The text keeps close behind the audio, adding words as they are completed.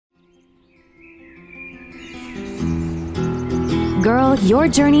Girl, Your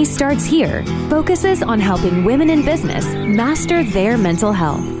Journey Starts Here focuses on helping women in business master their mental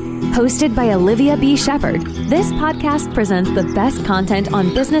health. Hosted by Olivia B. Shepherd, this podcast presents the best content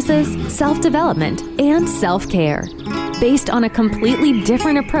on businesses, self-development, and self-care. Based on a completely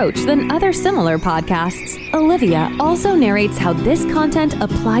different approach than other similar podcasts, Olivia also narrates how this content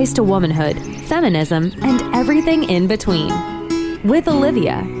applies to womanhood, feminism, and everything in between. With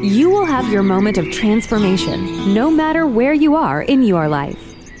Olivia, you will have your moment of transformation, no matter where you are in your life.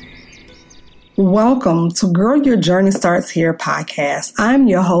 Welcome to Girl, Your Journey Starts Here podcast. I'm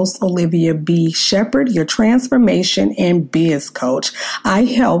your host, Olivia B. Shepherd, your transformation and biz coach. I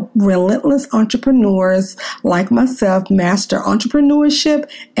help relentless entrepreneurs like myself master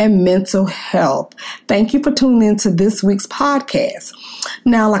entrepreneurship and mental health. Thank you for tuning in to this week's podcast.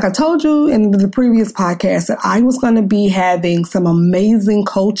 Now, like I told you in the previous podcast, that I was going to be having some amazing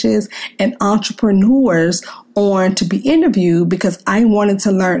coaches and entrepreneurs on to be interviewed because I wanted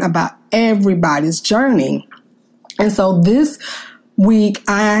to learn about everybody's journey. And so this week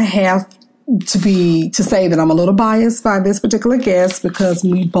I have to say that I'm a little biased by this particular guest because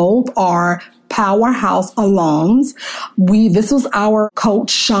we both are Powerhouse alums. This was our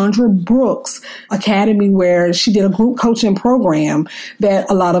coach Chandra Brooks Academy, where she did a group coaching program that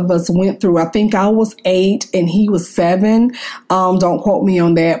a lot of us went through. I think I was 8 and he was 7. Don't quote me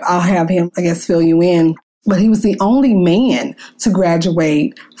on that. I'll have him, fill you in. But he was the only man to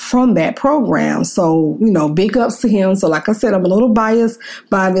graduate from that program. So, big ups to him. So like I said, I'm a little biased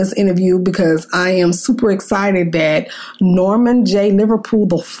by this interview because I am super excited that Norman J. Liverpool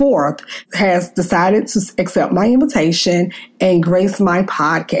IV has decided to accept my invitation and grace my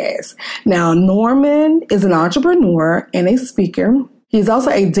podcast. Now, Norman is an entrepreneur and a speaker. He's also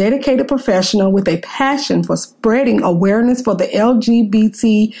a dedicated professional with a passion for spreading awareness for the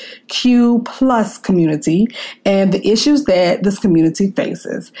LGBTQ plus community and the issues that this community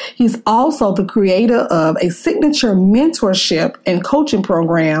faces. He's also the creator of a signature mentorship and coaching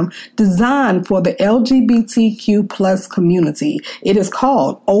program designed for the LGBTQ plus community. It is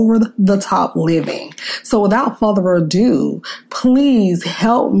called Over the Top Living. So without further ado, please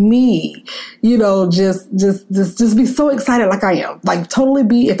help me, just be so excited like I am. Totally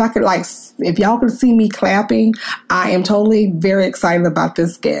be, if y'all could see me clapping, I am totally very excited about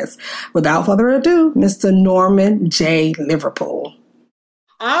this guest. Without further ado, Mr. Norman J. Liverpool.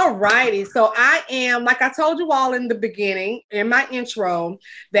 All righty. So I am, like I told you all in the beginning, in my intro,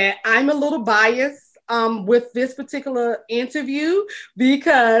 that I'm a little biased with this particular interview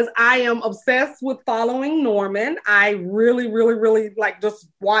because I am obsessed with following Norman. I really just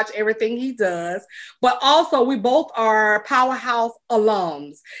watch everything he does. But also we both are Powerhouse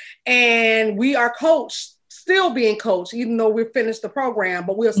alums and we are still being coached, even though we've finished the program,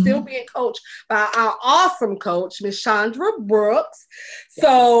 but we're still being coached by our awesome coach, Miss Chandra Brooks.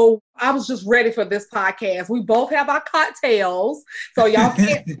 So I was just ready for this podcast. We both have our cocktails, so y'all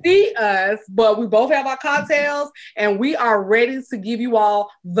can't see us, but we both have our cocktails and we are ready to give you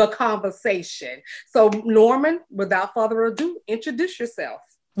all the conversation. So Norman, without further ado, introduce yourself.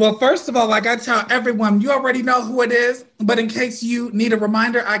 Well, first of all, like I tell everyone, you already know who it is, but in case you need a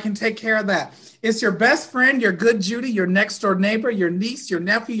reminder, I can take care of that. It's your best friend, your good Judy, your next door neighbor, your niece, your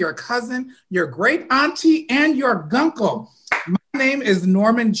nephew, your cousin, your great auntie, and your gunkle. My name is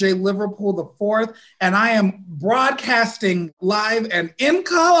Norman J. Liverpool IV, and I am broadcasting live and in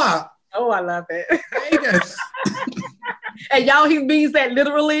color. Oh, I love it. Vegas. And y'all, he means that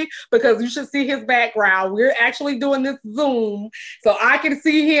literally because you should see his background. We're actually doing this Zoom, so I can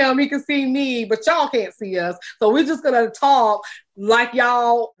see him, he can see me, but y'all can't see us. So we're just going to talk like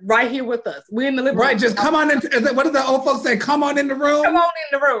y'all right here with us. We're in the living room. Right, just come on in. What did the old folks say? Come on in the room. Come on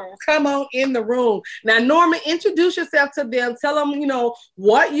in the room. Come on in the room. Now, Norman, introduce yourself to them. Tell them,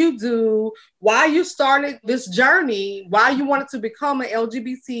 what you do, why you started this journey, why you wanted to become an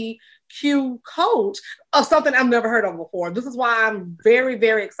LGBTQ coach of something I've never heard of before. This is why I'm very,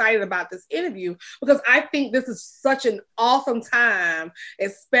 very excited about this interview because I think this is such an awesome time,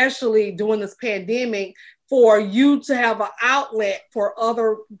 especially during this pandemic, for you to have an outlet for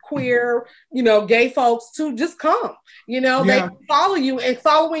other queer, gay folks to just come, they follow you and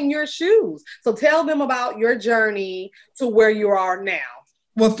following your shoes. So tell them about your journey to where you are now.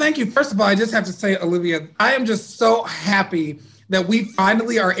 Well, thank you. First of all, I just have to say, Olivia, I am just so happy that we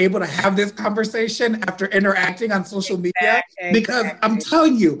finally are able to have this conversation after interacting on social media. Because I'm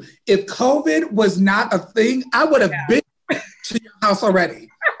telling you, if COVID was not a thing, I would have been to your house already.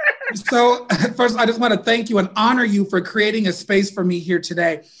 So first, I just want to thank you and honor you for creating a space for me here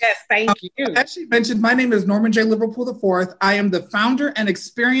today. Yes, thank you. As she mentioned, my name is Norman J. Liverpool IV. I am the founder and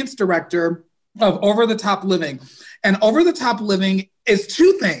experience director of Over the Top Living. And Over the Top Living is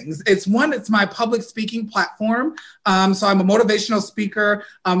two things. It's one, it's my public speaking platform. So I'm a motivational speaker.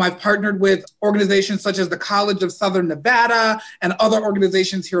 I've partnered with organizations such as the College of Southern Nevada and other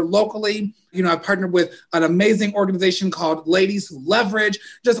organizations here locally. You know, I've partnered with an amazing organization called Ladies Who Leverage,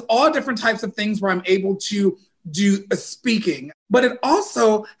 just all different types of things where I'm able to do speaking. But it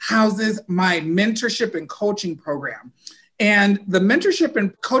also houses my mentorship and coaching program. And the mentorship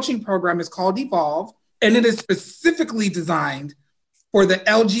and coaching program is called Evolve, and it is specifically designed for the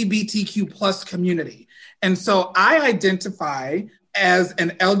LGBTQ plus community. And so I identify as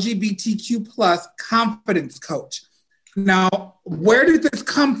an LGBTQ plus confidence coach. Now, where did this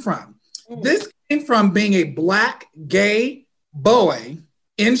come from? This came from being a Black gay boy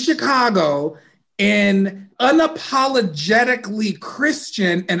in Chicago in unapologetically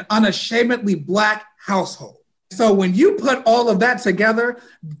Christian and unashamedly Black household. So when you put all of that together,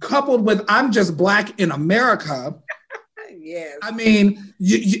 coupled with I'm just Black in America, yes. I mean,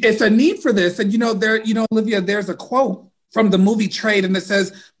 it's a need for this. And Olivia, there's a quote from the movie Trade, and it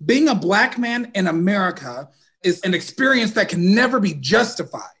says, being a Black man in America is an experience that can never be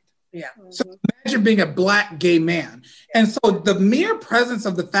justified. Yeah. So imagine being a Black gay man. And so the mere presence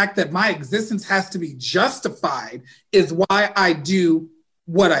of the fact that my existence has to be justified is why I do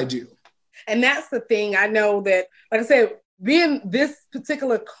what I do. And that's the thing. I know that, like I said, being this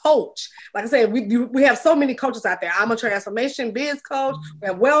particular coach, like I said, we have so many coaches out there. I'm a transformation biz coach. We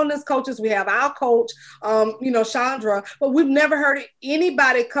have wellness coaches. We have our coach, Chandra, but we've never heard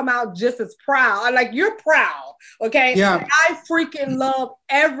anybody come out just as proud. Like, you're proud, okay? Yeah. Like, I freaking love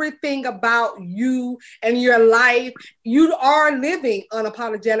everything about you and your life. You are living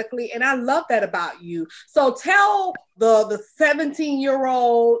unapologetically, and I love that about you. So tell the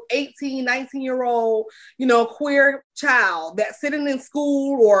 17-year-old, 18, 19-year-old, queer child that's sitting in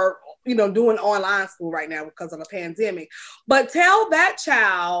school or, doing online school right now because of the pandemic. But tell that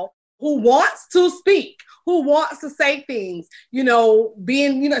child who wants to speak, who wants to say things,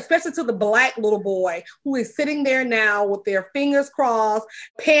 being, especially to the Black little boy who is sitting there now with their fingers crossed,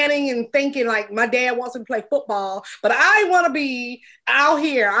 panting and thinking like, my dad wants me to play football, but I want to be out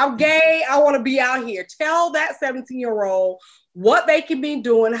here. I'm gay. I want to be out here. Tell that 17-year-old what they can be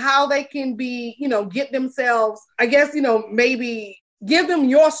doing, how they can be, get themselves, I guess, maybe give them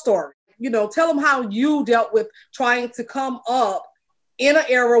your story, tell them how you dealt with trying to come up in an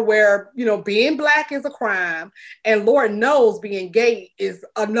era where, being Black is a crime, and Lord knows being gay is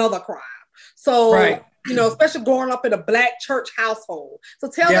another crime. So, right. Especially growing up in a Black church household. So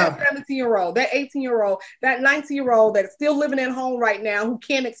tell that 17-year-old, that 18-year-old, that 19-year-old that's still living at home right now who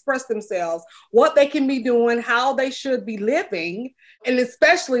can't express themselves, what they can be doing, how they should be living, and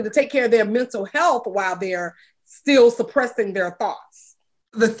especially to take care of their mental health while they're still suppressing their thoughts.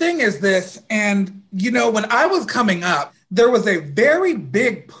 The thing is this, and, when I was coming up, there was a very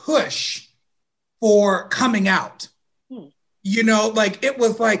big push for coming out. It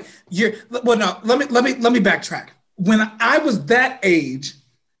was like let me backtrack. When I was that age,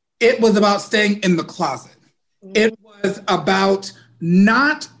 it was about staying in the closet. It was about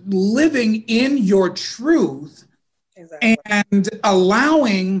not living in your truth. Exactly. And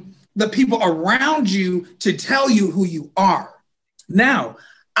allowing the people around you to tell you who you are. Now,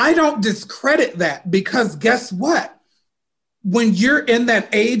 I don't discredit that, because guess what? When you're in that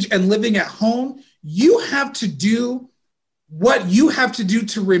age and living at home, you have to do what you have to do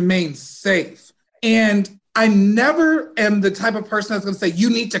to remain safe. And I never am the type of person that's going to say, you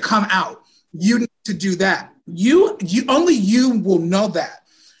need to come out. You need to do that. You only you will know that.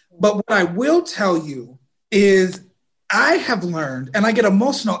 But what I will tell you is I have learned, and I get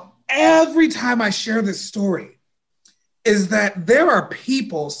emotional every time I share this story, is that there are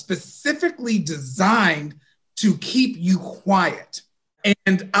people specifically designed to keep you quiet.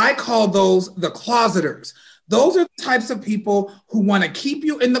 And I call those the closeters. Those are the types of people who want to keep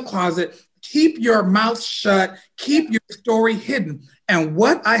you in the closet, keep your mouth shut, keep your story hidden. And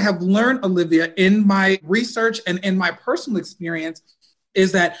what I have learned, Olivia, in my research and in my personal experience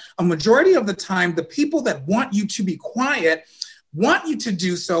is that a majority of the time, the people that want you to be quiet want you to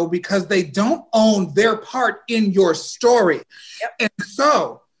do so because they don't own their part in your story. Yep. And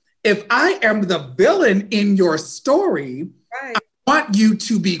so if I am the villain in your story, right, I want you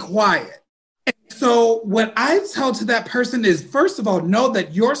to be quiet. And so what I tell to that person is, first of all, know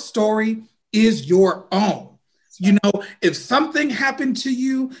that your story is your own. If something happened to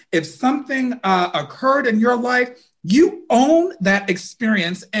you, if something occurred in your life, you own that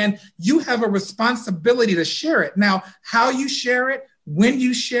experience and you have a responsibility to share it. Now, how you share it, when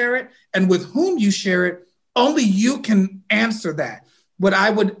you share it, and with whom you share it, only you can answer that. what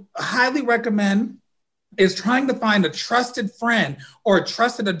I would highly recommend is trying to find a trusted friend or a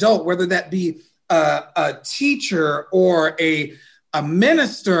trusted adult, whether that be a teacher or a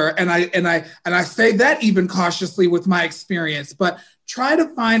minister. And I say that even cautiously with my experience, but try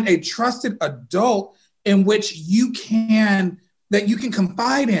to find a trusted adult in which you can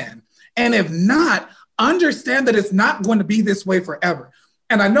confide in. And if not, understand that it's not going to be this way forever.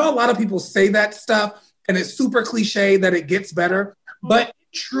 And I know a lot of people say that stuff and it's super cliche that it gets better, but it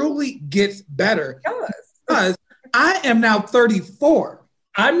truly gets better. Because I am now 34.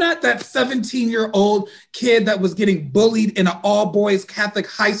 I'm not that 17-year-old kid that was getting bullied in an all-boys Catholic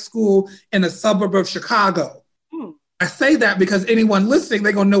high school in a suburb of Chicago. I say that because anyone listening,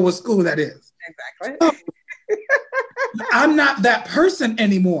 they're going to know what school that is. Exactly. So, I'm not that person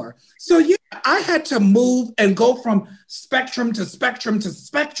anymore. So yeah, I had to move and go from spectrum to spectrum to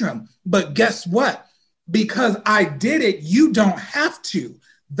spectrum. But guess what? Because I did it, you don't have to.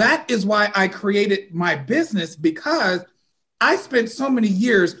 That is why I created my business, because I spent so many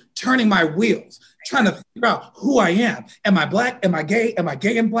years turning my wheels, trying to figure out who I am. Am I Black? Am I gay? Am I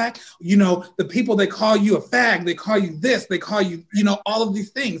gay and Black? You know, the people, they call you a fag, they call you this, they call you, you know, all of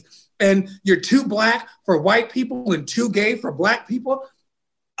these things. And you're too Black for white people and too gay for Black people.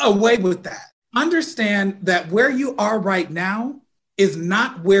 Away with that. Understand that where you are right now is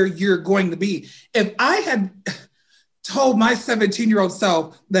not where you're going to be. If I had told my 17-year-old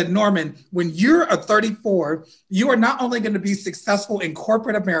self that, Norman, when you're a 34, you are not only going to be successful in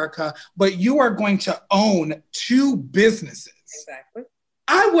corporate America, but you are going to own 2 businesses. Exactly.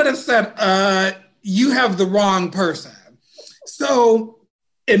 I would have said, you have the wrong person. So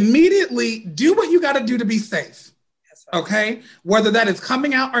immediately do what you got to do to be safe. Okay, whether that is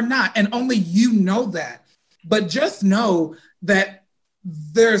coming out or not, and only you know that. But just know that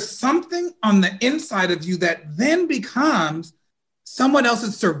there's something on the inside of you that then becomes someone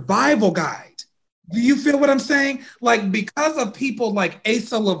else's survival guide. Do you feel what I'm saying? Like, because of people like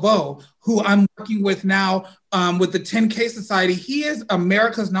Asa Laveau, who I'm working with now with the 10K Society, he is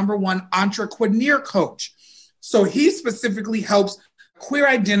America's #1 entrepreneur coach. So he specifically helps queer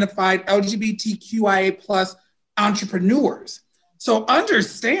identified LGBTQIA+ entrepreneurs. So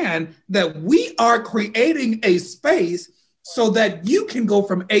understand that we are creating a space so that you can go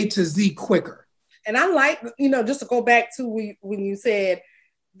from A to Z quicker. And I like, just to go back to when you said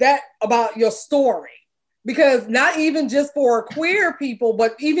that about your story, because not even just for queer people,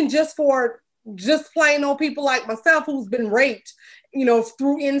 but even just for just plain old people like myself who's been raped,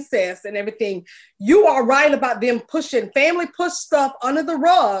 through incest and everything. You are right about them family push stuff under the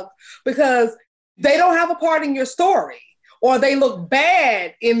rug because they don't have a part in your story, or they look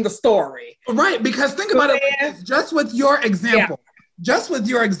bad in the story. Right, because think about it, just with your example. Yeah. Just with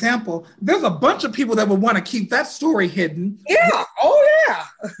your example, there's a bunch of people that would want to keep that story hidden. Yeah, oh yeah.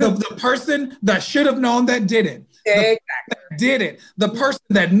 The person that should have known that didn't. Exactly. That did it. The person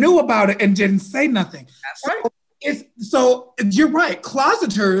that knew about it and didn't say nothing. That's right. So you're right.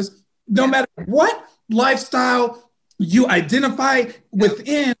 Closeters, no matter what lifestyle you identify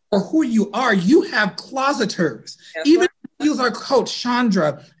within or who you are, you have closeters. That's even use our coach,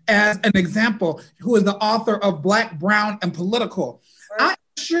 Chandra, as an example, who is the author of Black, Brown, and Political. Right. I'm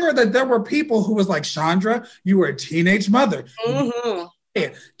sure that there were people who was like, Chandra, you were a teenage mother.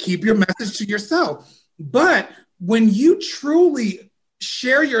 Mm-hmm. Keep your message to yourself. But when you truly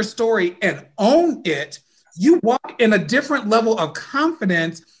share your story and own it, you walk in a different level of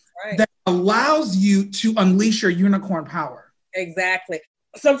confidence that allows you to unleash your unicorn power. Exactly.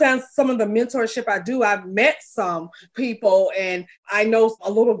 Sometimes some of the mentorship I do, I've met some people, and I know a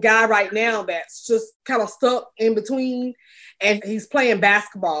little guy right now that's just kind of stuck in between, and he's playing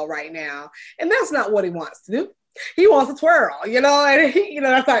basketball right now. And that's not what he wants to do. He wants to twirl, and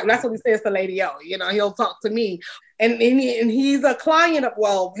that's what he says to Lady O. He'll talk to me, and he's a client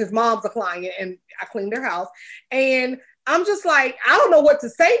of, his mom's a client, and I clean their house, and I'm just like, I don't know what to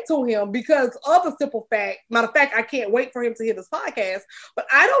say to him because of the simple fact, matter of fact, I can't wait for him to hear this podcast, but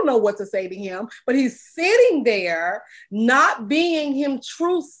I don't know what to say to him. But he's sitting there not being him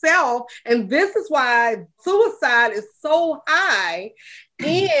true self. And this is why suicide is so high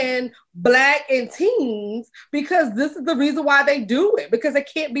in Black and teens, because this is the reason why they do it, because they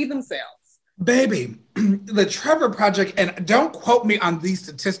can't be themselves. Baby, the Trevor Project, and don't quote me on these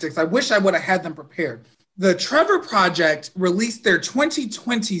statistics. I wish I would have had them prepared. The Trevor Project released their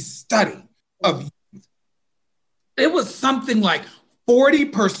 2020 study of youth. It was something like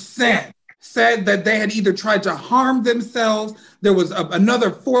 40% said that they had either tried to harm themselves. There was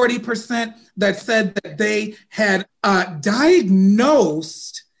another 40% that said that they had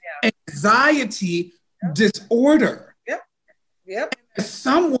diagnosed anxiety disorder. Yep. As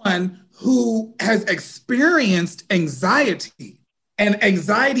someone who has experienced anxiety and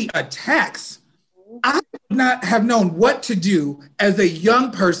anxiety attacks, I would not have known what to do as a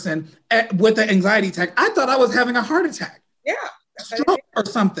young person with an anxiety attack. I thought I was having a heart attack, stroke or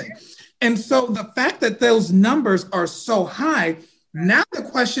something. And so the fact that those numbers are so high, now the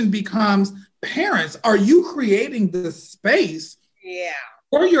question becomes, parents, are you creating the space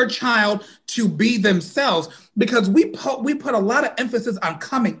for your child to be themselves? Because we put a lot of emphasis on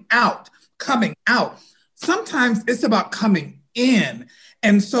coming out. Sometimes it's about coming in.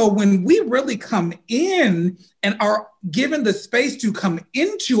 And so when we really come in and are given the space to come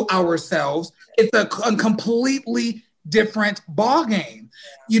into ourselves, it's a completely different ballgame.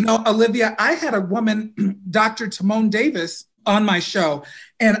 You know, Olivia, I had a woman, Dr. Timon Davis, on my show,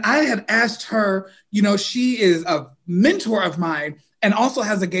 and I had asked her, you know, she is a mentor of mine and also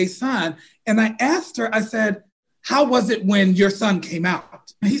has a gay son. And I asked her, I said, how was it when your son came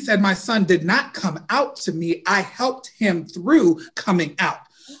out? And he said, my son did not come out to me. I helped him through coming out.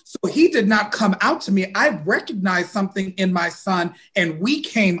 So he did not come out to me. I recognized something in my son and we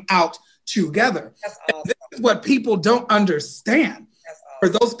came out together. That's awesome. This is what people don't understand. For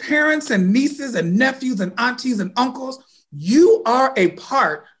those parents and nieces and nephews and aunties and uncles, you are a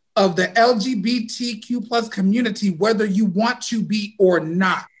part of the LGBTQ plus community, whether you want to be or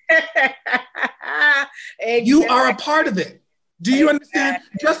not. Exactly. You are a part of it. Do you understand?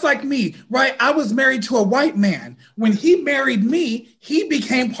 Just like me, right? I was married to a white man. When he married me, he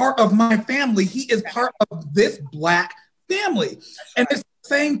became part of my family. He is part of this Black family. And it's the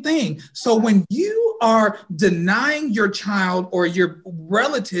same thing. So when you are denying your child or your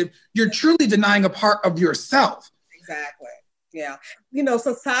relative, you're truly denying a part of yourself. Exactly. Yeah. You know,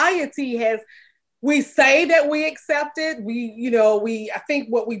 society has, we say that we accept it. I think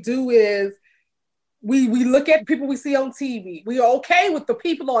what we do is we look at people we see on TV. We are okay with the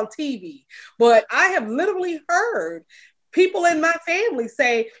people on TV. But I have literally heard people in my family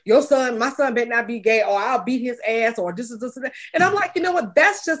say, my son better not be gay, or I'll beat his ass, or this is this and that. And I'm like, you know what?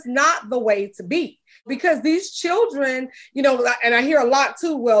 That's just not the way to be. Because these children, you know, and I hear a lot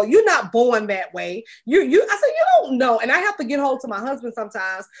too, well, you're not born that way. I said, you don't know. And I have to get hold to my husband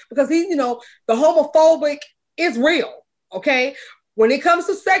sometimes because he, you know, the homophobic is real. Okay. When it comes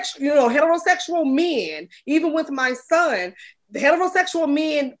to heterosexual men, even with my son, the heterosexual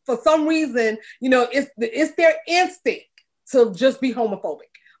men, for some reason, you know, it's their instinct to just be homophobic.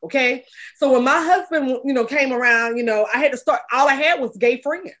 Okay. So when my husband, you know, came around, you know, all I had was gay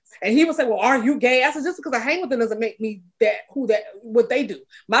friends. And he would say, well, are you gay? I said, just because I hang with them doesn't make me what they do.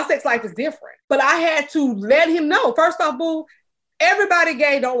 My sex life is different. But I had to let him know, first off, boo, everybody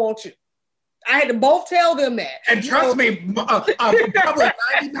gay don't want you. I had to both tell them that. And trust me, probably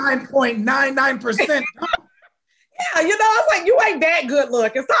 99.99%. Yeah, you know, I was like, you ain't that good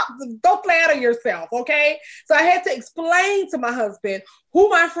looking. Don't flatter yourself, okay? So I had to explain to my husband who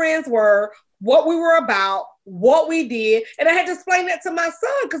my friends were, what we were about, what we did. And I had to explain that to my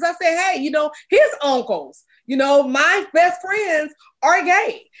son because I said, hey, you know, his uncles, you know, my best friends are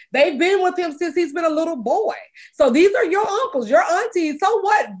gay. They've been with him since he's been a little boy. So these are your uncles, your aunties, so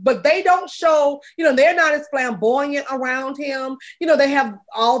what? But they don't show, you know, they're not as flamboyant around him. You know, they have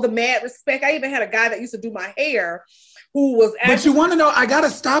all the mad respect. I even had a guy that used to do my hair who was actually— But you want to know, I got to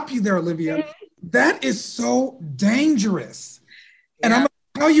stop you there, Olivia. Mm-hmm. That is so dangerous. Yeah. And I'm going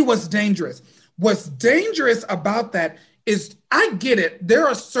to tell you what's dangerous. What's dangerous about that is, I get it. There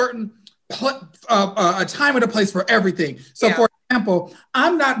are certain a time and a place for everything. So for example,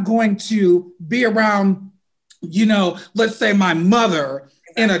 I'm not going to be around, you know, let's say my mother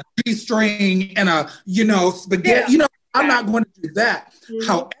in a G-string and a, you know, spaghetti, you know, I'm not going to do that. Mm-hmm.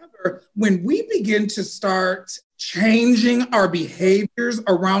 However, when we begin to start changing our behaviors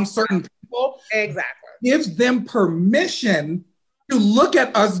around certain people, gives them permission to look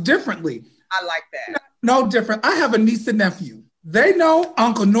at us differently. I like that. No different. I have a niece and nephew. They know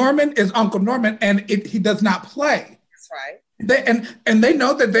Uncle Norman is Uncle Norman, and he does not play. That's right. They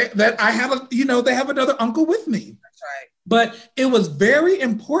know that I have they have another uncle with me. That's right. But it was very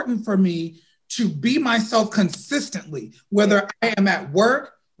important for me to be myself consistently, whether I am at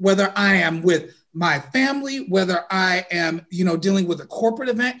work, whether I am with my family, whether I am, you know, dealing with a corporate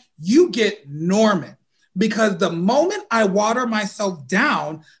event. You get Norman, because the moment I water myself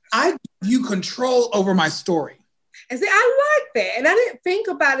down, I give you control over my story. And see, I like that. And I didn't think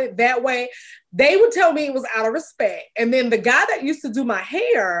about it that way. They would tell me it was out of respect. And then the guy that used to do my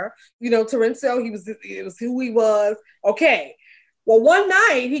hair, you know, Terrencio, it was who he was. Okay. Well, one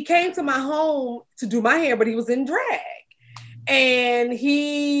night he came to my home to do my hair, but he was in drag. And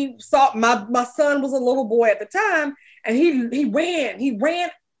he saw my son was a little boy at the time. And he ran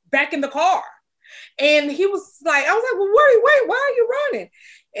back in the car. And he was like, I was like, well, wait, why are you running?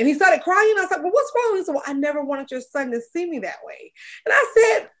 And he started crying. I was like, well, what's wrong? He said, well, I never wanted your son to see me that way. And I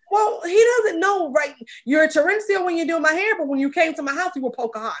said, well, he doesn't know, right? You're a Terencio when you're doing my hair, but when you came to my house, you were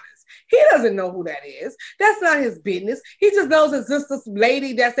Pocahontas. He doesn't know who that is. That's not his business. He just knows it's just this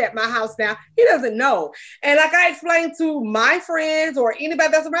lady that's at my house now. He doesn't know. And like I explained to my friends or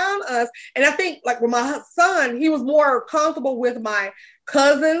anybody that's around us, and I think like with my son, he was more comfortable with my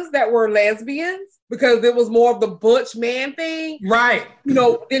cousins that were lesbians because it was more of the butch man thing. Right.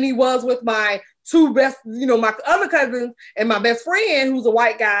 Than he was with my two best, my other cousins and my best friend who's a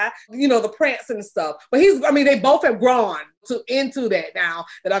white guy, the prance and stuff. But they both have grown into that now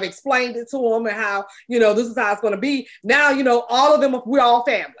that I've explained it to them and how, this is how it's going to be. Now, all of them, we're all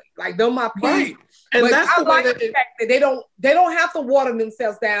family. Like they're my people. Right. And but that's I the way like the fact that they don't have to water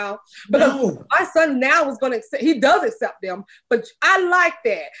themselves down because my son now is going to accept, he does accept them, but I like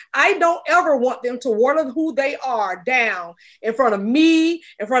that. I don't ever want them to water who they are down in front of me,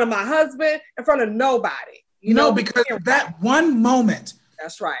 in front of my husband, in front of nobody. Because that one moment.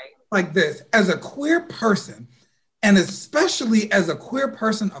 That's right. Like this, as a queer person, and especially as a queer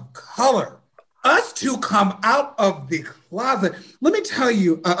person of color, us to come out of the closet. Let me tell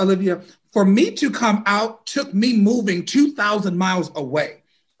you, Olivia, for me to come out took me moving 2,000 miles away.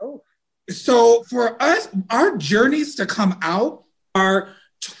 Oh. So for us, our journeys to come out are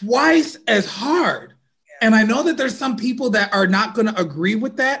twice as hard. Yeah. And I know that there's some people that are not going to agree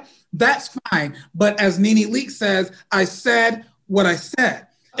with that. That's fine. But as Nene Leakes says, I said what I said.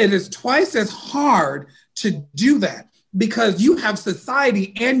 It is twice as hard to do that because you have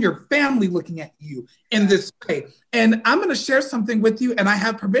society and your family looking at you in this way. And I'm going to share something with you, and I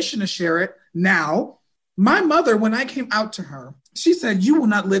have permission to share it now. My mother, when I came out to her, she said, you will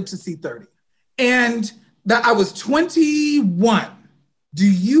not live to see 30. And that I was 21. Do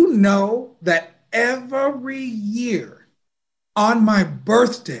you know that every year on my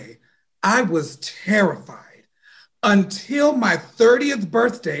birthday, I was terrified until my 30th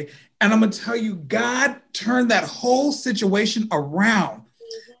birthday. And I'm going to tell you, God turned that whole situation around.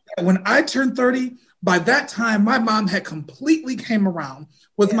 When I turned 30, by that time, my mom had completely came around,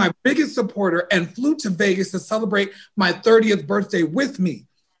 was my biggest supporter, and flew to Vegas to celebrate my 30th birthday with me.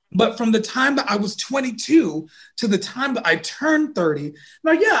 But from the time that I was 22 to the time that I turned 30,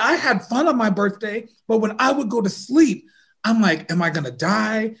 now, I had fun on my birthday, but when I would go to sleep, I'm like, am I going to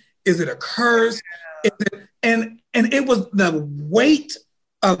die? Is it a curse? And it was the weight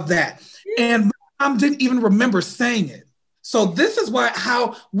of that. And my mom didn't even remember saying it. So this is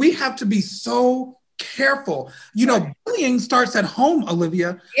how we have to be so careful. Bullying starts at home,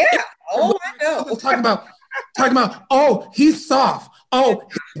 Olivia. Yeah. Oh, I know. Talking about, oh, he's soft. Oh,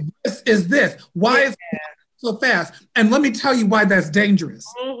 this is this. Why is he so fast? And let me tell you why that's dangerous.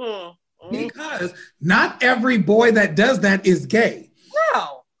 Mm-hmm. Because not every boy that does that is gay.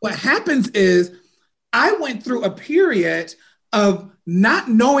 No. What happens is I went through a period of not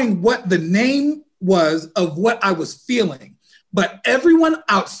knowing what the name was of what I was feeling, but everyone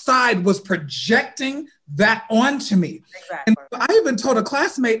outside was projecting that onto me. Exactly. And I even told a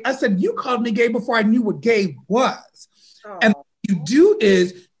classmate, I said, you called me gay before I knew what gay was. Oh. And what you do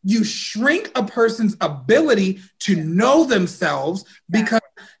is you shrink a person's ability to know themselves because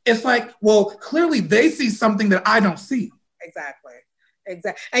it's like, well, clearly they see something that I don't see. Exactly.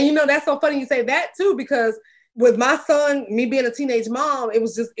 And that's so funny you say that too, because with my son, me being a teenage mom, it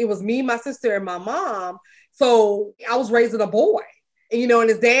was me, my sister, and my mom. So I was raising a boy, and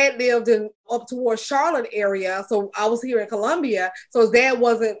his dad lived up towards Charlotte area. So I was here in Columbia. So his dad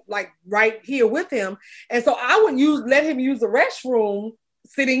wasn't like right here with him. And so I would let him use the restroom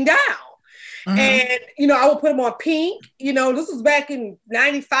sitting down. Mm-hmm. And, I would put him on pink. This was back in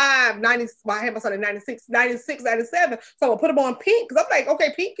 95, 90, well, I had my son in 96, 97. So I would put him on pink because I'm like,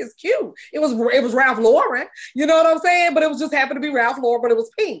 okay, pink is cute. It was Ralph Lauren. You know what I'm saying? But it was just happened to be Ralph Lauren, but it was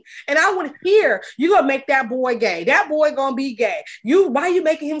pink. And I would hear, you're going to make that boy gay. That boy going to be gay. Why are you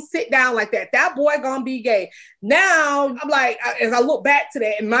making him sit down like that? That boy going to be gay. Now, I'm like, as I look back to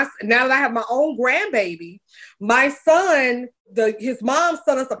that, and now that I have my own grandbaby, my son, his mom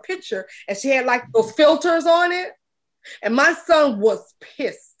sent us a picture and she had like those filters on it. And my son was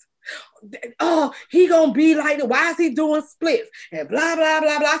pissed. Oh, he gonna be like, why is he doing splits? And blah, blah,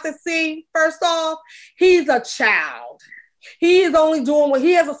 blah, blah. I said, see, first off, he's a child. He is only doing what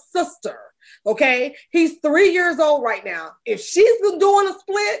he has a sister. Okay. He's 3 years old right now. If she's doing a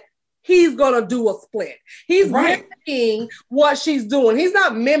split, he's going to do a split. He's mimicking what she's doing. He's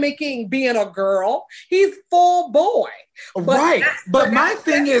not mimicking being a girl. He's full boy. But my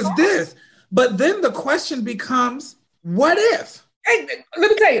thing is this. But then the question becomes, What if? Hey,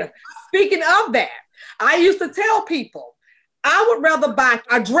 let me tell you, speaking of that, I used to tell people I would rather buy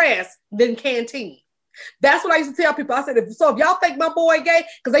a dress than Canteen. That's what I used to tell people. I said, if y'all think my boy gay,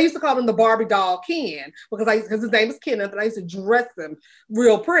 because I used to call him the Barbie doll Ken, because his name is Kenneth, and I used to dress him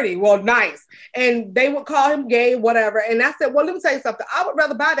real pretty, well, nice. And they would call him gay, whatever. And I said, well, let me tell you something. I would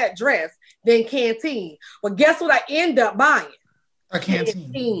rather buy that dress than Canteen. But guess what I end up buying? A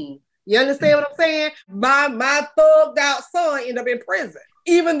Canteen. You understand what I'm saying? My thugged out son ended up in prison,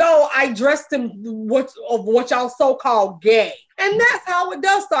 even though I dressed him what y'all so-called gay. And that's how it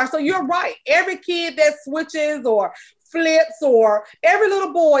does start. So you're right. Every kid that switches or flips or every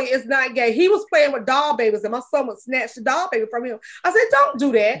little boy is not gay. He was playing with doll babies and my son would snatch the doll baby from him. I said, don't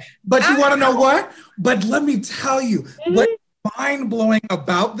do that. But you want to know what? But let me tell you, what's mind-blowing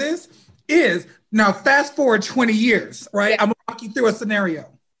about this is, now fast forward 20 years, right? I'm going to walk you through a scenario.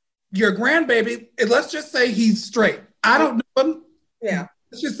 Your grandbaby, let's just say he's straight. I don't know him. Yeah.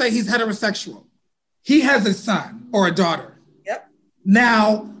 Let's just say he's heterosexual. He has a son or a daughter. Yep.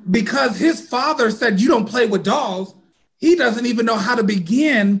 Now, because his father said you don't play with dolls, he doesn't even know how to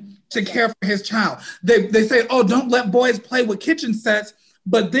begin to care for his child. They say, oh, don't let boys play with kitchen sets,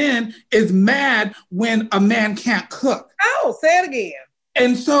 but then is mad when a man can't cook. Oh, say it again.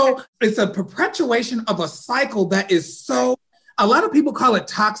 And so it's a perpetuation of a cycle that is so, a lot of people call it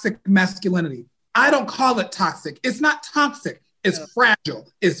toxic masculinity. I don't call it toxic. It's not toxic. It's fragile.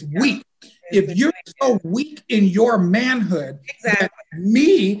 It's weak. If you're so weak in your manhood, exactly.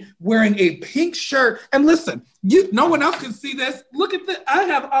 Me wearing a pink shirt, and listen, no one else can see this. Look at the, I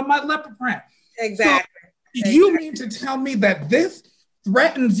have on my leopard print. Exactly. So you mean to tell me that this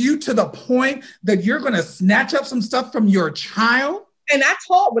threatens you to the point that you're going to snatch up some stuff from your child? And I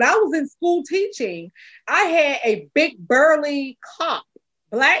taught, when I was in school teaching, I had a big burly cop,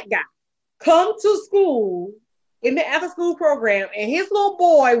 black guy, come to school in the after school program, and his little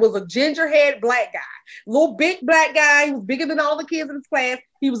boy was a ginger-haired black guy, little big black guy. He was bigger than all the kids in his class.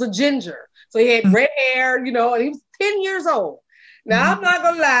 He was a ginger. So he had red hair, and he was 10 years old. Now, I'm not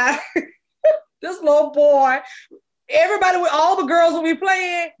gonna lie, this little boy, everybody, with all the girls will be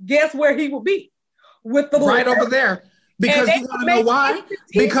playing, guess where he will be? With the little right over there. Because you want to know why?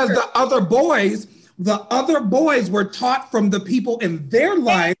 Because the other boys were taught from the people in their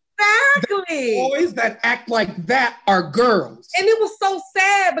life. Exactly. Boys that act like that are girls. And it was so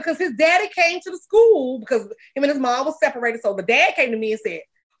sad because his daddy came to the school because him and his mom was separated. So the dad came to me and said,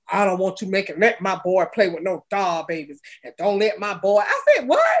 I don't want you let my boy play with no doll babies. And don't let my boy. I said,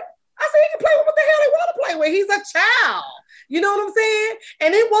 what? I said, he can play with what the hell he want to play with. He's a child. You know what I'm saying?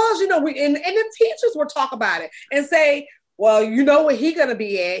 And it was, and the teachers would talk about it and say, well, you know where he gonna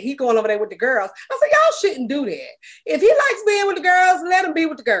be at? He going over there with the girls. I said, y'all shouldn't do that. If he likes being with the girls, let him be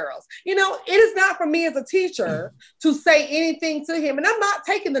with the girls. It is not for me as a teacher to say anything to him. And I'm not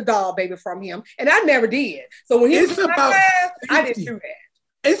taking the doll baby from him. And I never did. So when he was in my class, I didn't do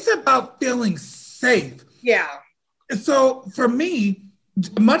that. It's about feeling safe. Yeah. So for me,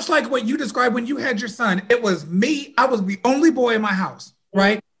 much like what you described when you had your son, it was me. I was the only boy in my house,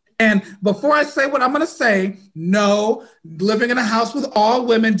 right? And before I say what I'm going to say, no, living in a house with all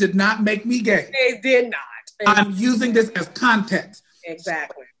women did not make me gay. It did not. I'm using this as context.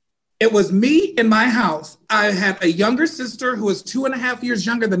 Exactly. It was me in my house. I had a younger sister who was 2.5 years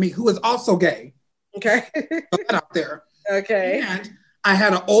younger than me, who is also gay. Okay. Out there. Okay. And I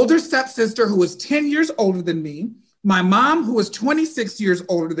had an older stepsister who was 10 years older than me, my mom who was 26 years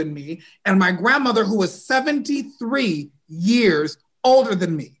older than me, and my grandmother who was 73 years older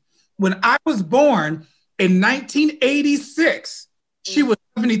than me. When I was born in 1986, she was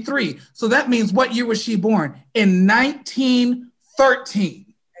 73. So that means what year was she born? In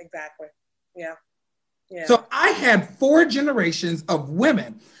 1913. Exactly. Yeah. So I had 4 generations of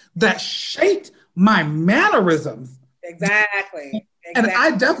women that shaped my mannerisms. Exactly. And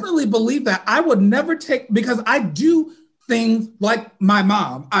I definitely believe that I would never because I do things like my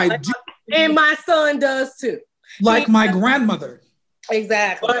mom. And my son does too. Like my grandmother.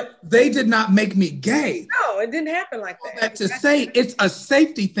 Exactly. But they did not make me gay. No, it didn't happen like that. To say it's a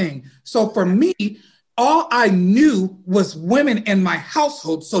safety thing. So for me, all I knew was women in my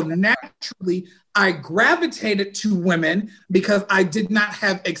household. So naturally, I gravitated to women because I did not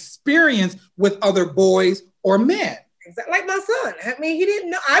have experience with other boys or men. Exactly. Like my son. I mean, he didn't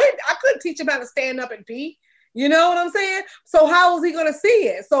know. I couldn't teach him how to stand up and pee. You know what I'm saying? So how was he going to see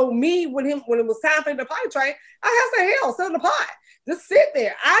it? So me, when it was time for him to potty train, I said, hell, sit in the pot. Just sit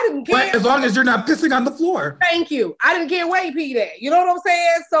there. I didn't care. Right, as long as you're not pissing on the floor. Thank you. I didn't care where he peed at. You know what I'm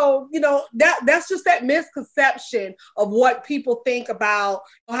saying? So, that's just that misconception of what people think about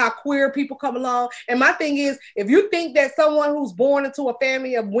how queer people come along. And my thing is, if you think that someone who's born into a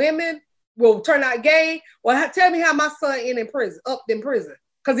family of women will turn out gay, well, tell me how my son up in prison.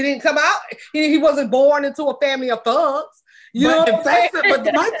 Because he didn't come out. He wasn't born into a family of thugs. But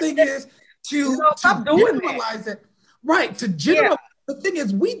my thing is to generalize it. Right. To generalize. Yeah. The thing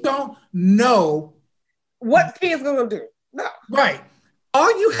is, we don't know what kids going to do. No. Right.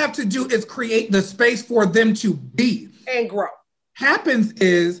 All you have to do is create the space for them to be. And grow. Happens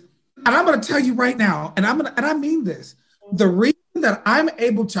is, and I'm going to tell you right now, and I mean this, the reason that I'm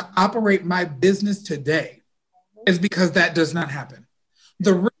able to operate my business today is because that does not happen.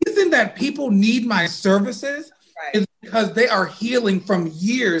 The reason that people need my services is because they are healing from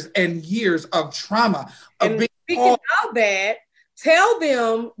years and years of trauma. Speaking of that, tell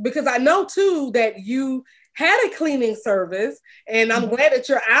them, because I know too that you had a cleaning service, and I'm glad that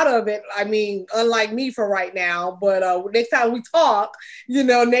you're out of it. I mean, unlike me for right now, but next time we talk,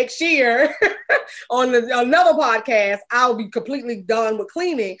 next year on another podcast, I'll be completely done with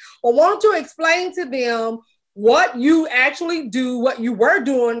cleaning. Well, why don't you explain to them what you actually do, what you were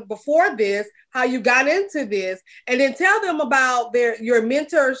doing before this, how you got into this, and then tell them about your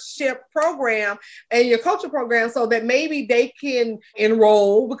mentorship program and your coaching program so that maybe they can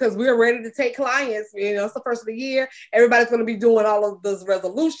enroll, because we're ready to take clients. It's the first of the year. Everybody's going to be doing all of this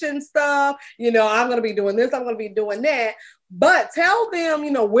resolution stuff. I'm going to be doing this. I'm going to be doing that. But tell them,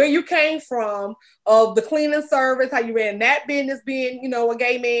 where you came from of the cleaning service, how you ran that business being, a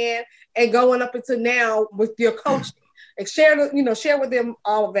gay man, and going up until now with your coaching. And share with them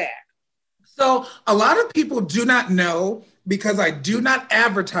all of that. So a lot of people do not know, because I do not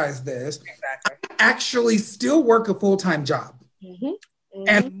advertise this. Exactly. I actually still work a full-time job. Mm-hmm. Mm-hmm.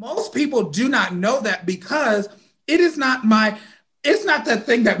 And most people do not know that, because it's not that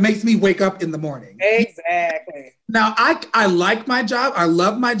thing that makes me wake up in the morning. Exactly. Now, I like my job. I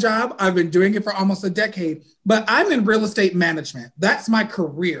love my job. I've been doing it for almost a decade, but I'm in real estate management. That's my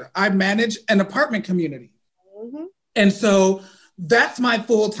career. I manage an apartment community. Mm-hmm. And so that's my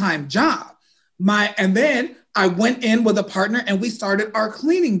full-time job. And then I went in with a partner and we started our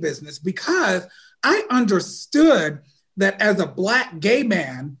cleaning business, because I understood that as a Black gay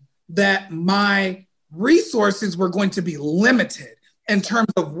man, that my resources were going to be limited in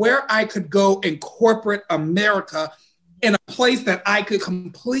terms of where I could go in corporate America, in a place that I could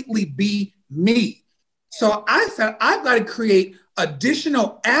completely be me. So I said, I've got to create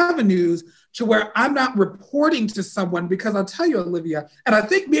additional avenues to where I'm not reporting to someone, because I'll tell you, Olivia, and I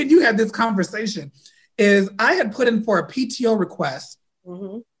think me and you had this conversation, is I had put in for a PTO request,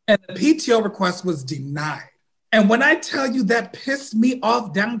 mm-hmm. and the PTO request was denied. And when I tell you, that pissed me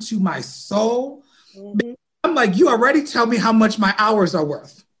off down to my soul, mm-hmm. I'm like, you already tell me how much my hours are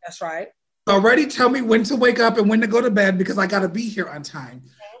worth. That's right. Already tell me when to wake up and when to go to bed, because I got to be here on time.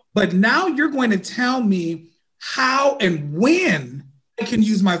 Mm-hmm. But now you're going to tell me how and when I can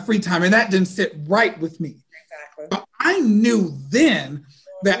use my free time. And that didn't sit right with me. Exactly. But I knew then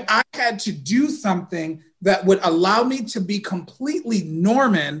that I had to do something that would allow me to be completely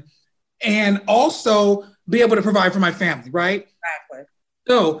Norman and also be able to provide for my family, right? Exactly.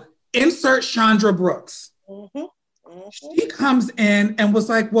 So insert Chandra Brooks. Mm-hmm. Mm-hmm. She comes in and was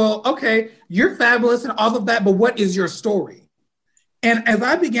like, well, okay, you're fabulous and all of that, but what is your story? And as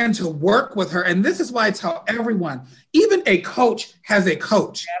I began to work with her, and this is why I tell everyone, even a coach has a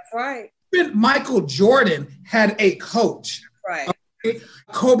coach. That's right. Even Michael Jordan had a coach. Right. Okay?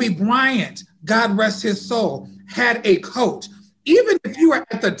 Kobe Bryant, God rest his soul, had a coach. Even if you are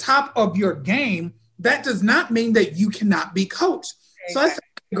at the top of your game, that does not mean that you cannot be coached. Exactly. So I said,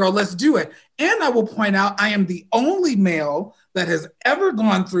 okay, girl, let's do it. And I will point out, I am the only male that has ever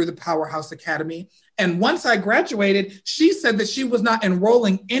gone through the Powerhouse Academy. And once I graduated, she said that she was not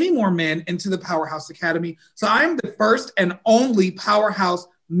enrolling any more men into the Powerhouse Academy. So I am the first and only Powerhouse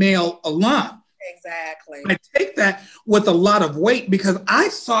male alum. Exactly. I take that with a lot of weight, because I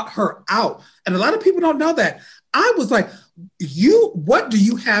sought her out. And a lot of people don't know that. I was like, what do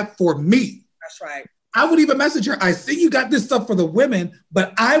you have for me? That's right. I would even message her. I see you got this stuff for the women,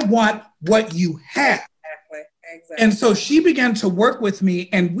 but I want what you have. Exactly. And so she began to work with me,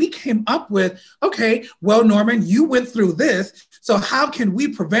 and we came up with, okay, well, Norman, you went through this. So how can we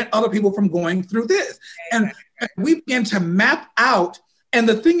prevent other people from going through this? Exactly. And we began to map out. And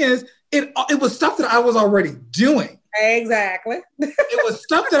the thing is, it was stuff that I was already doing. Exactly. It was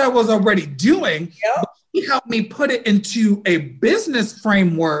stuff that I was already doing. Yep. But she helped me put it into a business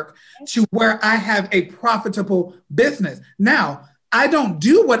framework to where I have a profitable business. Now, I don't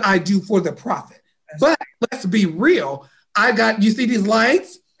do what I do for the profit. But let's be real. You see these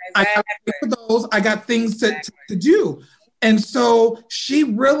lights? Exactly. I got those. I got things to do. And so she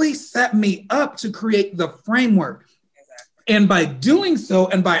really set me up to create the framework. Exactly. And by doing so,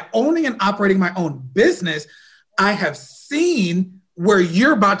 and by owning and operating my own business, I have seen where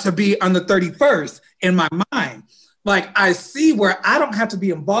you're about to be on the 31st in my mind. Like, I see where I don't have to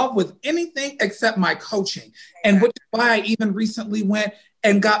be involved with anything except my coaching. Exactly. And which is why I even recently went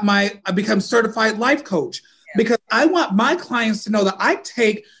and I become certified life coach, because I want my clients to know that I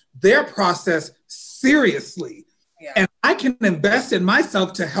take their process seriously. Yeah. And I can invest in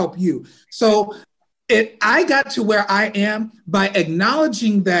myself to help you. So I got to where I am by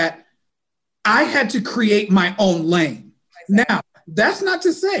acknowledging that I had to create my own lane. Exactly. Now, that's not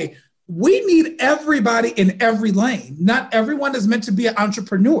to say we need everybody in every lane. Not everyone is meant to be an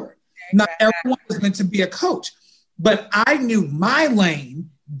entrepreneur. Exactly. Not everyone is meant to be a coach. But I knew my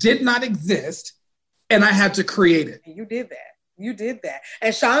lane did not exist, and I had to create it. You did that.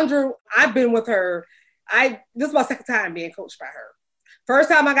 And Chandra, I've been with her. This is my second time being coached by her. First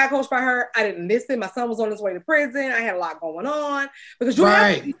time I got coached by her, I didn't listen. My son was on his way to prison. I had a lot going on, because you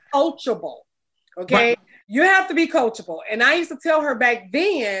have to be coachable. Okay. Right. You have to be coachable. And I used to tell her back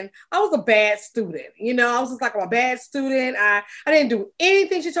then, I was a bad student. I was just like, I'm a bad student. I didn't do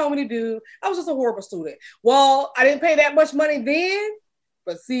anything she told me to do. I was just a horrible student. Well, I didn't pay that much money then.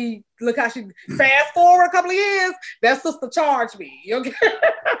 But see, look how she fast forward a couple of years, that sister charged me. Okay.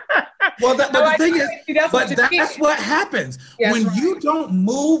 Well, but the thing is, that's what happens. Yes, when you don't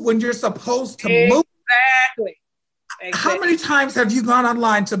move when you're supposed to move. Exactly. How many times have you gone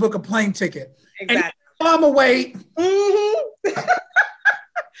online to book a plane ticket? Exactly. And I'm away. Mm-hmm.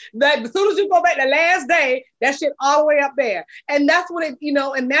 That as soon as you go back the last day, that shit all the way up there. And that's what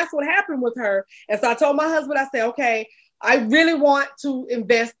and that's what happened with her. And so I told my husband, I said, okay, I really want to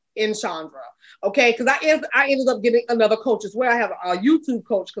invest in Chandra. Okay, because I ended up getting another coach as well. I have a YouTube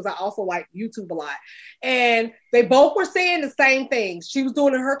coach because I also like YouTube a lot. And they both were saying the same things. She was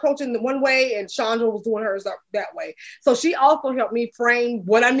doing her coaching the one way, and Chandra was doing hers that way. So she also helped me frame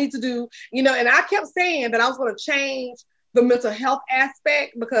what I need to do. And I kept saying that I was going to change the mental health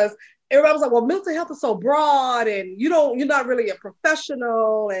aspect, because everybody was like, well, mental health is so broad, and you're not really a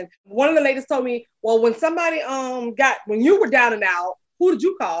professional. And one of the ladies told me, well, when somebody when you were down and out, who did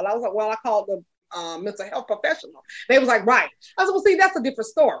you call? I was like, well, I called the mental health professional. They was like, right. I said, well, see, that's a different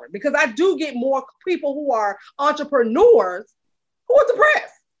story, because I do get more people who are entrepreneurs who are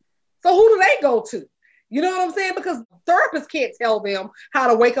depressed. So who do they go to? You know what I'm saying? Because therapists can't tell them how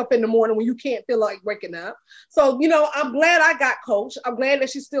to wake up in the morning when you can't feel like waking up. So, I'm glad I got coached. I'm glad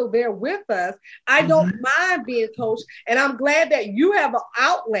that she's still there with us. I don't mind being coached. And I'm glad that you have an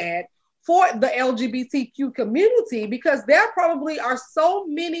outlet for the LGBTQ community, because there probably are so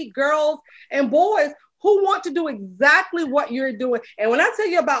many girls and boys who want to do exactly what you're doing. And when I tell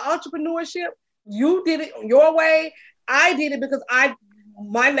you about entrepreneurship, you did it your way. I did it because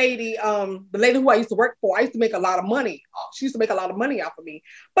my lady, the lady who I used to work for, I used to make a lot of money. She used to make a lot of money off of me,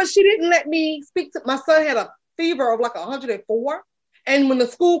 but she didn't let me speak to, my son had a fever of like 104. And when the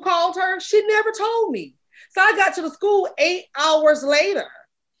school called her, she never told me. So I got to the school 8 hours later,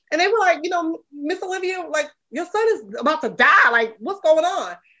 and they were like, Miss Olivia, like, your son is about to die. Like, what's going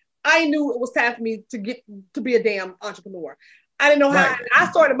on? I knew it was time for me to get to be a damn entrepreneur. I didn't know how. Right.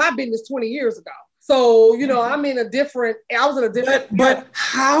 I started my business 20 years ago. So, I was in a different.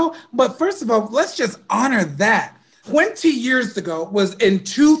 But first of all, let's just honor that. 20 years ago was in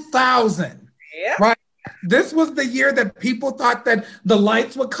 2000. Yeah. Right. This was the year that people thought that the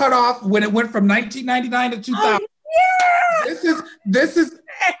lights would cut off when it went from 1999 to 2000. Oh, yeah.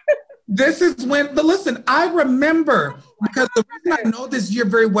 This is when, but listen, I remember, because the reason I know this year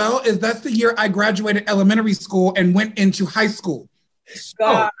very well is that's the year I graduated elementary school and went into high school.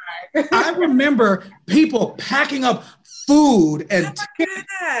 So I remember people packing up food and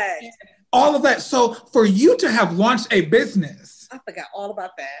all of that. So for you to have launched a business. I forgot all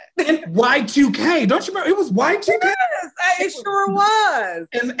about that. And Y2K. Don't you remember? It was Y2K. Yes, it sure was.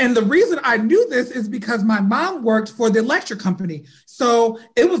 And the reason I knew this is because my mom worked for the electric company. So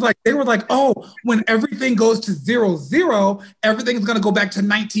it was like, they were like, oh, when everything goes to 00, everything's going to go back to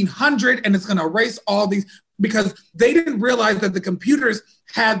 1900 and it's going to erase all these, because they didn't realize that the computers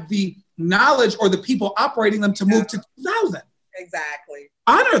had the knowledge or the people operating them to move to 2000. Exactly.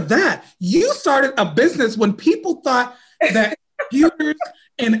 Honor that. You started a business when people thought that computers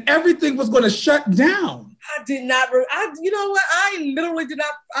and everything was going to shut down. I did not. You know what? I literally did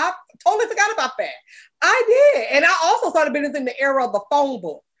not. I totally forgot about that. I did. And I also started business in the era of the phone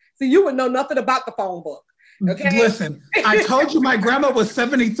book. So you would know nothing about the phone book. Okay. Listen, I told you my grandma was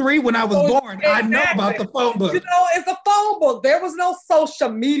 73 when I was born. Exactly. I know about the phone book. It's a phone book. There was no social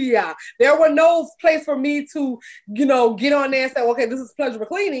media. There were no place for me to, get on there and say, okay, this is Pleasurable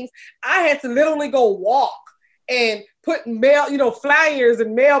Cleanings. I had to literally go walk and put mail, flyers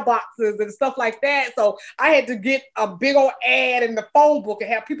and mailboxes and stuff like that. So I had to get a big old ad in the phone book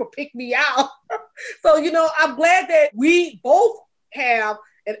and have people pick me out. So, I'm glad that we both have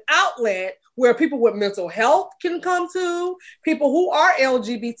an outlet where people with mental health can come to, people who are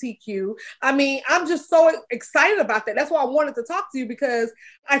LGBTQ. I mean, I'm just so excited about that. That's why I wanted to talk to you, because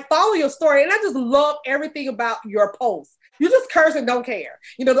I follow your story and I just love everything about your posts. You just curse and don't care.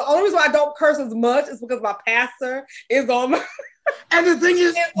 The only reason why I don't curse as much is because my pastor is on my... And the thing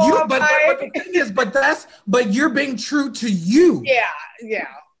is, but you're being true to you. Yeah.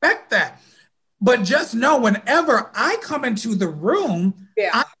 Respect that. But just know, whenever I come into the room,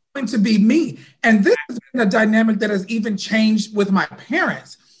 I'm going to be me. And this has been a dynamic that has even changed with my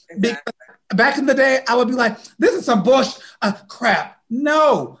parents. Exactly. Because back in the day, I would be like, this is some bullshit, crap.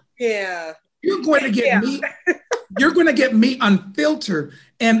 No. Yeah. You're going to get me. You're going to get me unfiltered.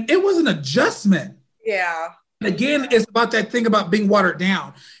 And it was an adjustment. Yeah. Again, it's about that thing about being watered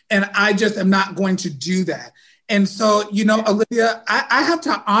down. And I just am not going to do that. And so, Olivia, I have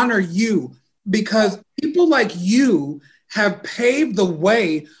to honor you, because people like you have paved the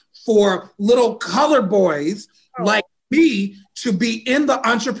way for little color boys like me to be in the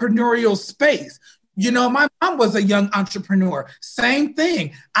entrepreneurial space. My mom was a young entrepreneur. Same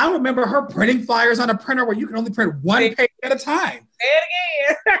thing. I remember her printing flyers on a printer where you can only print one page at a time. Say it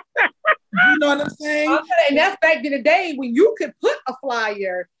again. You know what I'm saying? And that's back in the day when you could put a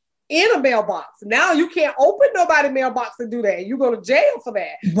flyer in a mailbox. Now you can't open nobody's mailbox and do that. You go to jail for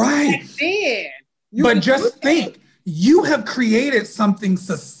that. Right. Back then. But just think, you have created something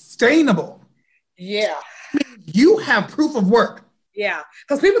sustainable. Yeah. You have proof of work. Yeah.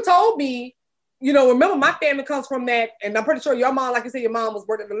 Because people told me, remember my family comes from that, and I'm pretty sure your mom, like you said, your mom was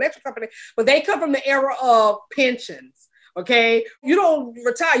working in the electric company, but they come from the era of pensions. Okay, you don't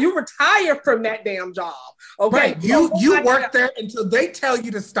retire. You retire from that damn job. Okay, right. You work there until they tell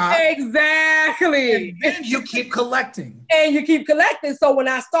you to stop. Exactly. And then you keep collecting. So when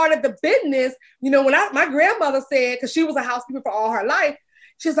I started the business, when my grandmother said, because she was a housekeeper for all her life,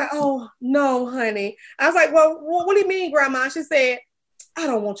 she's like, "Oh no, honey." I was like, "Well, what do you mean, Grandma?" She said, "I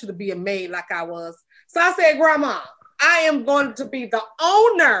don't want you to be a maid like I was." So I said, "Grandma, I am going to be the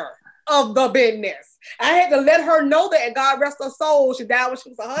owner of the business." I had to let her know that, and God rest her soul, she died when she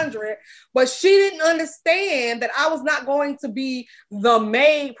was 100, but she didn't understand that I was not going to be the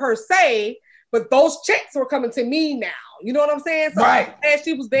maid per se, but those checks were coming to me now. You know what I'm saying? So right.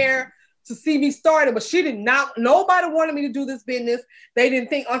 She was there to see me started, but she did not, nobody wanted me to do this business. They didn't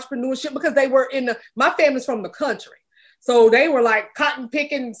think entrepreneurship, because they were my family's from the country. So they were like cotton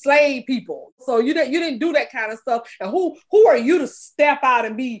picking slave people. So you didn't do that kind of stuff. And who are you to step out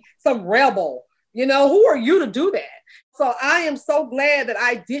and be some rebel? Who are you to do that? So I am so glad that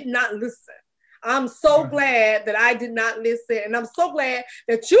I did not listen. I'm so glad that I did not listen. And I'm so glad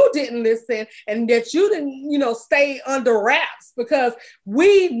that you didn't listen and that you didn't, stay under wraps, because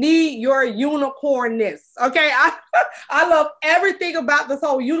we need your unicornness. Okay. I love everything about this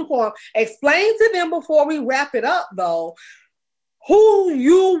whole unicorn. Explain to them before we wrap it up, though, who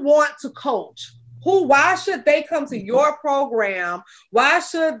you want to coach. Why should they come to your program? Why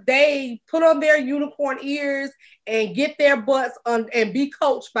should they put on their unicorn ears and get their butts on and be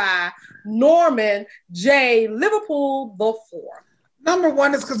coached by Norman J. Liverpool the Fourth? Number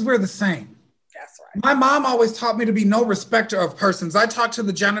one is because we're the same. That's right. My mom always taught me to be no respecter of persons. I talk to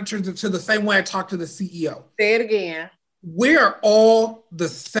the janitors to the same way I talk to the CEO. Say it again. We're all the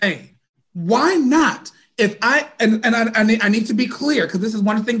same. Why not? If I need to be clear, because this is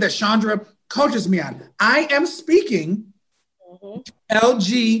one thing that Chandra coaches me on. I am speaking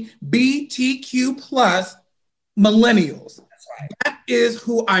LGBTQ plus millennials. That's right. That is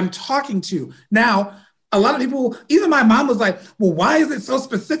who I'm talking to. Now, a lot of people, even my mom was like, well, why is it so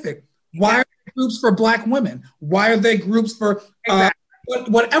specific? Why are there groups for Black women? Why are they groups for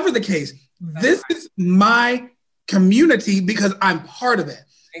whatever the case? This is my community because I'm part of it.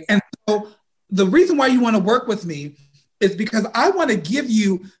 Exactly. And so the reason why you want to work with me is because I want to give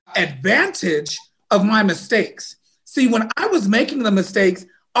you advantage of my mistakes. See, when I was making the mistakes,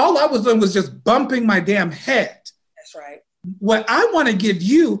 all I was doing was just bumping my damn head. That's right. What I want to give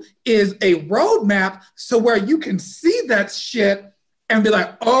you is a roadmap so where you can see that shit and be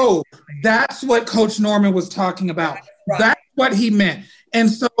like, oh, that's what Coach Norman was talking about. Right. That's what he meant.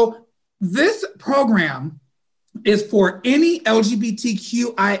 And so this program is for any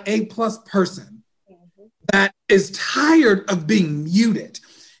LGBTQIA plus person that is tired of being muted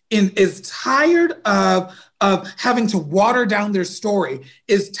and is tired of having to water down their story,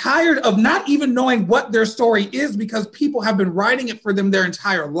 is tired of not even knowing what their story is because people have been writing it for them their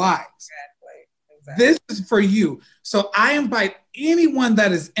entire lives. Exactly. This is for you. So I invite anyone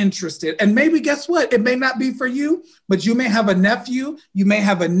that is interested, and maybe guess what? It may not be for you, but you may have a nephew, you may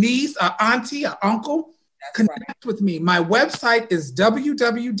have a niece, an auntie, an uncle. Connect with me. My website is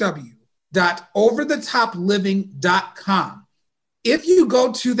www.overthetopliving.com. If you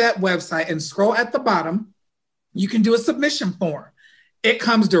go to that website and scroll at the bottom, you can do a submission form. It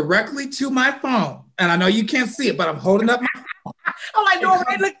comes directly to my phone. And I know you can't see it, but I'm holding up my phone. I'm like,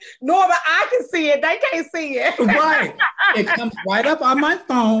 Norma, I can see it. They can't see it. Right. It comes right up on my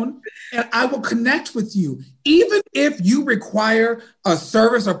phone, and I will connect with you. Even if you require a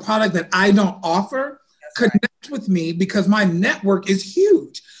service or product that I don't offer, connect with me because my network is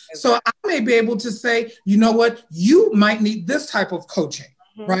huge. So I may be able to say, you know what, you might need this type of coaching,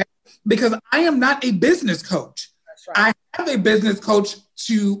 right? Because I am not a business coach. Right. I have a business coach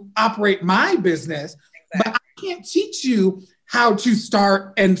to operate my business, but I can't teach you how to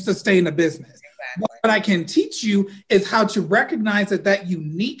start and sustain a business. What I can teach you is how to recognize that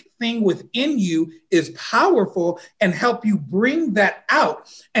unique thing within you is powerful and help you bring that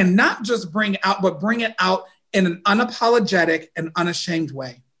out, and not just bring it out, but bring it out in an unapologetic and unashamed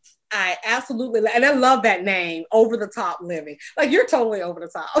way. I absolutely, and I love that name, Over the Top Living. Like, you're totally over the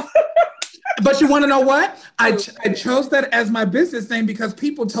top. But you want to know what? I chose that as my business name because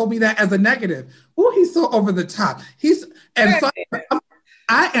people told me that as a negative. Oh, he's so over the top.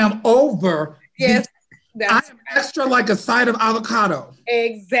 I am over. Yes. I am extra like a side of avocado.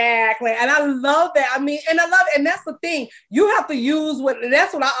 Exactly. And I love that. I mean, and I love it. And that's the thing. You have to use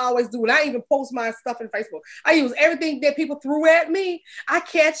that's what I always do. And I even post my stuff in Facebook. I use everything that people threw at me. I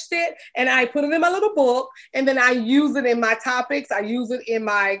catched it and I put it in my little book. And then I use it in my topics. I use it in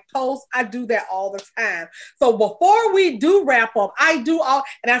my posts. I do that all the time. So before we do wrap up, and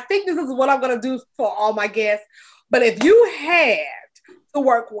I think this is what I'm going to do for all my guests. But if you had to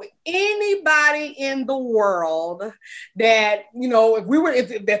work with anybody in the world that,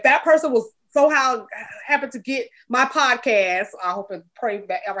 if that person was somehow happened to get my podcast, I hope and pray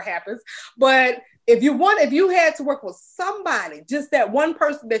that ever happens. But if you had to work with somebody, just that one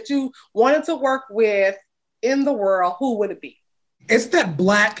person that you wanted to work with in the world, who would it be? It's that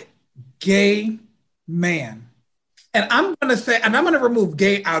Black gay man. And I'm going to remove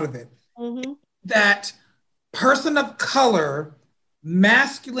gay out of it. Mm-hmm. That person of color,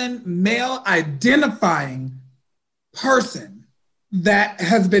 masculine, male identifying person that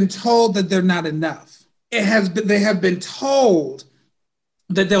has been told that they're not enough. They have been told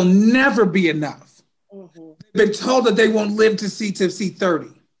that they'll never be enough. Mm-hmm. They've been told that they won't live to see 30.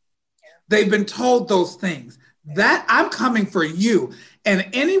 Yeah. They've been told those things. That I'm coming for you. And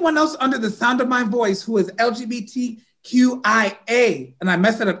anyone else under the sound of my voice who is LGBTQIA, and I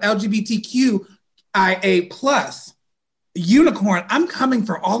messed it up, LGBTQIA plus, unicorn, I'm coming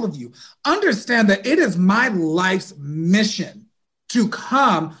for all of you. Understand that it is my life's mission to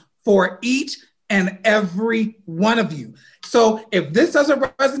come for each and every one of you. So if this doesn't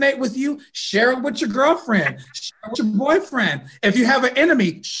resonate with you, share it with your girlfriend, share it with your boyfriend. If you have an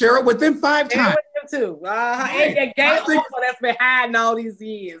enemy, share it with them 5 times. Too. And the gay uncle that's been hiding all these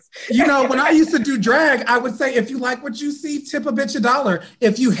years. When I used to do drag, I would say, if you like what you see, tip a bitch $1.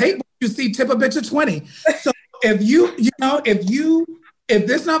 If you hate what you see, tip a bitch $20. So if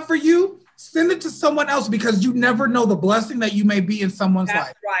this not for you, send it to someone else because you never know the blessing that you may be in someone's life.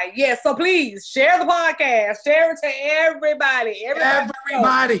 That's right. Yes. So please share the podcast. Share it to everybody.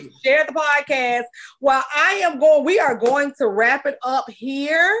 Everybody. Share the podcast. Well, we are going to wrap it up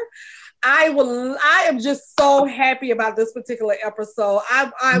here. I am just so happy about this particular episode.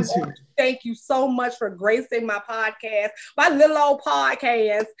 I thank you so much for gracing my podcast, my little old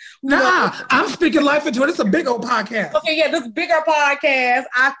podcast. I'm speaking life into it. It's a big old podcast. Okay, yeah, this bigger podcast.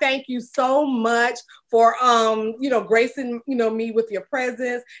 I thank you so much for gracing me with your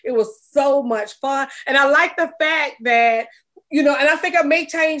presence. It was so much fun, and I like the fact that. And I think I may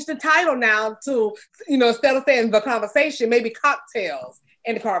change the title now to, instead of saying the conversation, maybe cocktails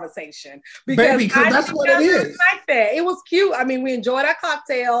in the conversation. Because that's what it is. Like that. It was cute. I mean, we enjoyed our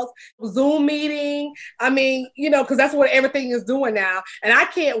cocktails, Zoom meeting. I mean, because that's what everything is doing now. And I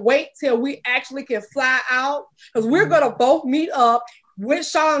can't wait till we actually can fly out because we're going to both meet up with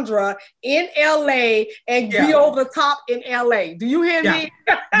Chandra in LA and be over the top in LA. Do you hear me?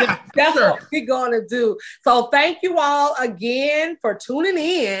 Yeah, That's what we're going to do. So thank you all again for tuning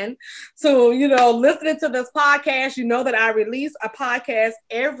in to, listening to this podcast. You know that I release a podcast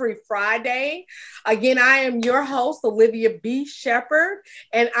every Friday. Again, I am your host, Olivia B. Shepherd,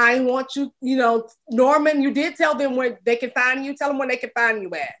 and I want you, Norman, you did tell them where they can find you. Tell them where they can find you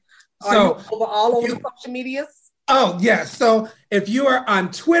at. Are you all over the social medias? Oh, yes. So if you are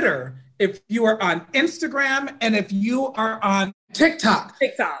on Twitter, if you are on Instagram, and if you are on TikTok,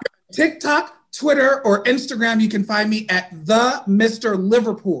 Twitter, or Instagram, you can find me at the Mr.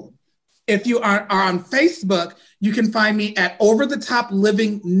 Liverpool. If you are on Facebook, you can find me at Over the Top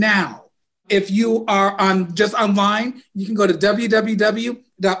Living Now. If you are just online, you can go to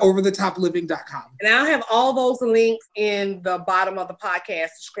www.overthetopliving.com. And I'll have all those links in the bottom of the podcast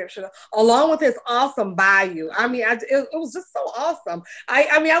description, along with this awesome bio. I mean, it was just so awesome. I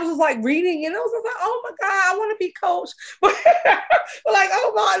was just like reading, and it was just like, oh my God, I want to be coached. But like,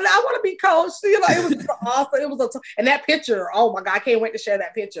 oh my, I want to be coached. It was just awesome. It was and that picture, oh my God, I can't wait to share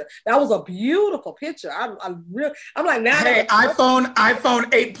that picture. That was a beautiful picture. I'm like, now. Hey,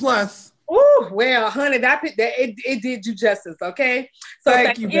 iPhone 8 Plus. Ooh, well, honey, it did you justice, okay? So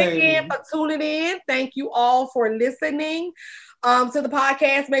thank you again for tuning in. Thank you all for listening to the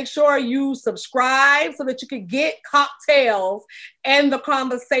podcast. Make sure you subscribe so that you can get Cocktails and the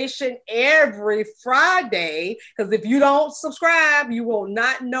Conversation every Friday. Because if you don't subscribe, you will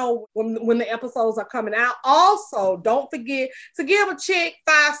not know when the episodes are coming out. Also, don't forget to give a chick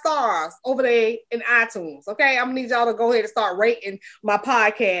 5 stars over there in iTunes. Okay, I'm gonna need y'all to go ahead and start rating my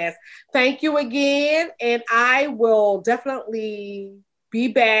podcast. Thank you again, and I will definitely be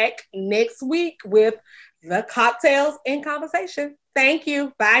back next week with the Cocktails and Conversation. Thank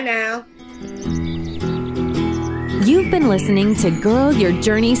you. Bye now. You've been listening to Girl, Your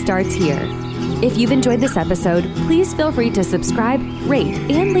Journey Starts Here. If you've enjoyed this episode, please feel free to subscribe, rate,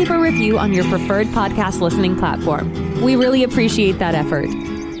 and leave a review on your preferred podcast listening platform. We really appreciate that effort.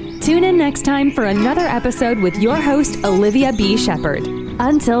 Tune in next time for another episode with your host, Olivia B. Shepherd.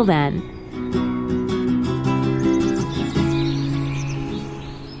 Until then.